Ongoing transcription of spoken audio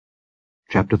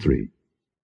Chapter 3.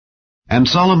 And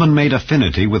Solomon made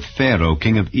affinity with Pharaoh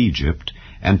king of Egypt,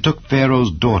 and took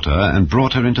Pharaoh's daughter, and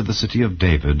brought her into the city of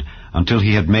David, until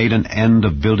he had made an end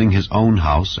of building his own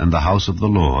house, and the house of the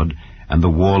Lord, and the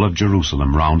wall of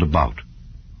Jerusalem round about.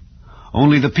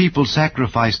 Only the people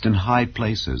sacrificed in high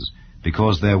places,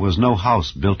 because there was no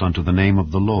house built unto the name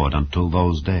of the Lord until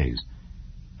those days.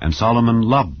 And Solomon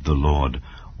loved the Lord,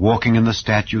 walking in the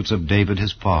statutes of David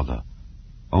his father.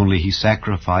 Only he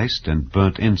sacrificed and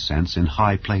burnt incense in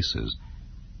high places.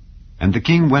 And the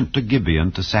king went to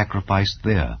Gibeon to sacrifice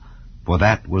there, for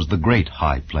that was the great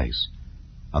high place.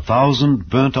 1,000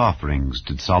 burnt offerings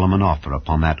did Solomon offer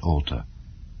upon that altar.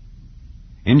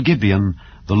 In Gibeon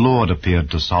the Lord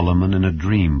appeared to Solomon in a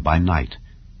dream by night,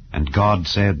 and God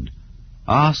said,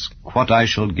 Ask what I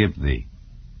shall give thee.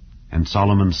 And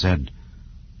Solomon said,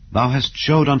 Thou hast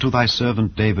showed unto thy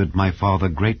servant David my father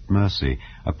great mercy,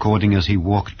 according as he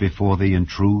walked before thee in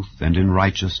truth, and in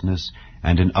righteousness,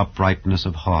 and in uprightness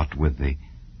of heart with thee.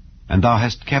 And thou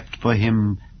hast kept for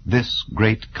him this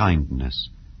great kindness,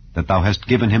 that thou hast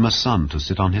given him a son to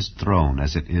sit on his throne,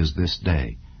 as it is this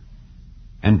day.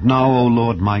 And now, O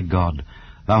Lord my God,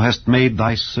 thou hast made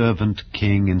thy servant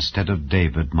king instead of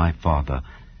David my father.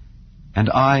 And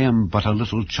I am but a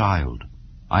little child.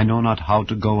 I know not how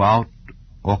to go out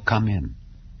or come in.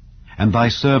 And thy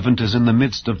servant is in the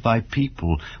midst of thy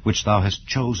people, which thou hast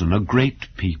chosen, a great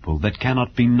people, that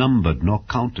cannot be numbered nor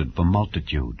counted for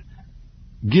multitude.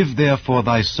 Give therefore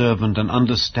thy servant an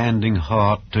understanding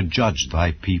heart to judge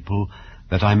thy people,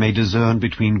 that I may discern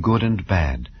between good and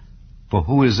bad. For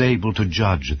who is able to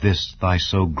judge this thy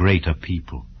so great a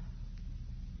people?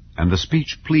 And the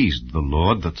speech pleased the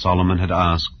Lord that Solomon had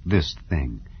asked this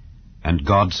thing. And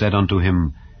God said unto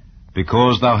him,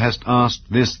 Because thou hast asked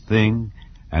this thing,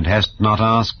 and hast not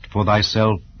asked for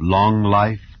thyself long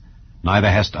life, neither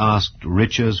hast asked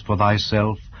riches for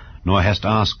thyself, nor hast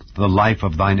asked the life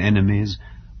of thine enemies,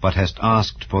 but hast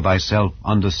asked for thyself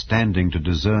understanding to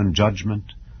discern judgment,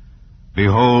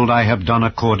 behold, I have done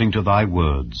according to thy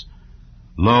words.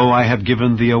 Lo, I have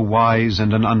given thee a wise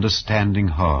and an understanding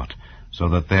heart, so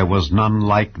that there was none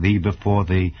like thee before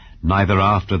thee, neither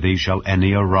after thee shall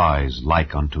any arise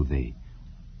like unto thee.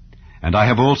 And I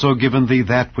have also given thee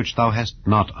that which thou hast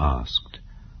not asked,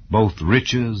 both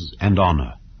riches and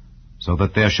honor, so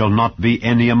that there shall not be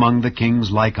any among the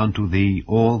kings like unto thee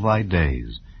all thy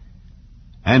days.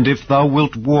 And if thou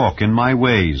wilt walk in my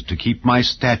ways, to keep my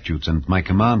statutes and my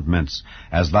commandments,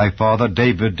 as thy father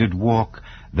David did walk,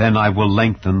 then I will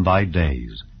lengthen thy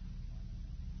days.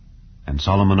 And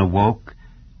Solomon awoke,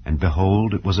 and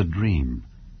behold, it was a dream.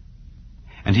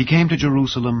 And he came to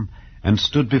Jerusalem, and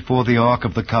stood before the ark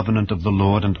of the covenant of the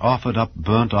Lord, and offered up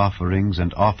burnt offerings,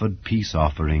 and offered peace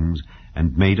offerings,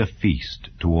 and made a feast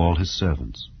to all his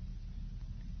servants.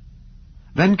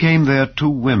 Then came there 2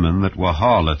 women that were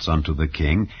harlots unto the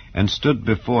king, and stood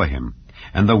before him.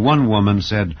 And the one woman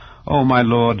said, O my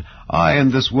lord, I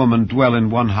and this woman dwell in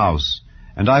one house,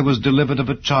 and I was delivered of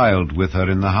a child with her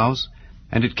in the house.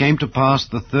 And it came to pass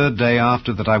the 3rd day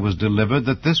after that I was delivered,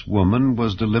 that this woman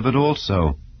was delivered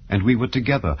also. And we were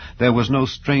together. There was no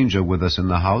stranger with us in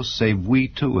the house, save we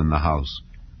 2 in the house.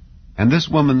 And this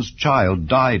woman's child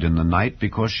died in the night,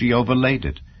 because she overlaid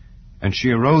it. And she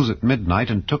arose at midnight,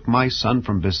 and took my son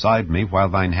from beside me, while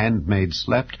thine handmaid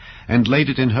slept, and laid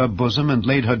it in her bosom, and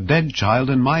laid her dead child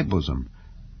in my bosom.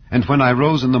 And when I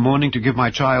rose in the morning to give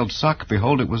my child suck,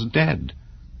 behold, it was dead.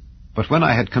 But when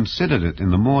I had considered it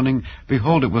in the morning,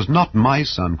 behold, it was not my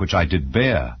son which I did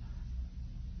bear.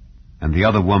 And the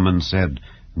other woman said,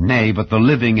 Nay, but the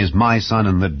living is my son,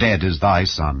 and the dead is thy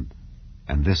son.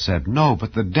 And this said, No,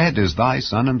 but the dead is thy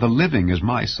son, and the living is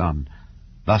my son.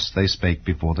 Thus they spake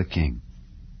before the king.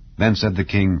 Then said the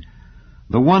king,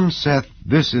 The one saith,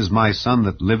 This is my son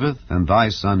that liveth, and thy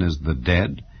son is the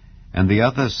dead. And the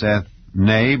other saith,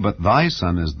 Nay, but thy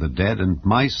son is the dead, and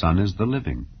my son is the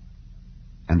living.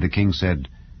 And the king said,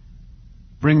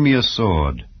 Bring me a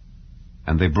sword.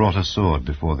 And they brought a sword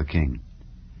before the king.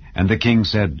 And the king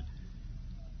said,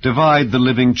 Divide the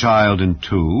living child in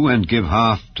 2, and give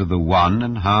half to the one,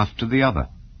 and half to the other.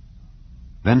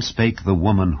 Then spake the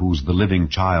woman whose the living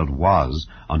child was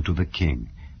unto the king,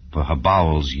 for her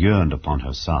bowels yearned upon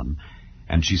her son.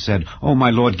 And she said, O my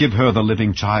lord, give her the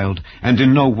living child, and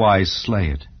in no wise slay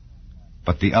it.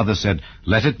 But the other said,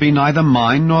 Let it be neither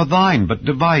mine nor thine, but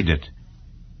divide it.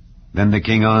 Then the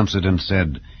king answered and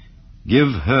said,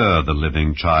 Give her the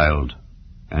living child,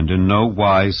 and in no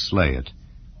wise slay it.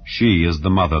 She is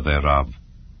the mother thereof.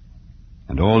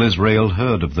 And all Israel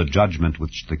heard of the judgment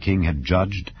which the king had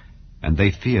judged, and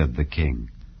they feared the king,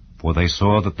 for they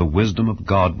saw that the wisdom of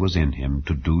God was in him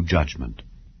to do judgment.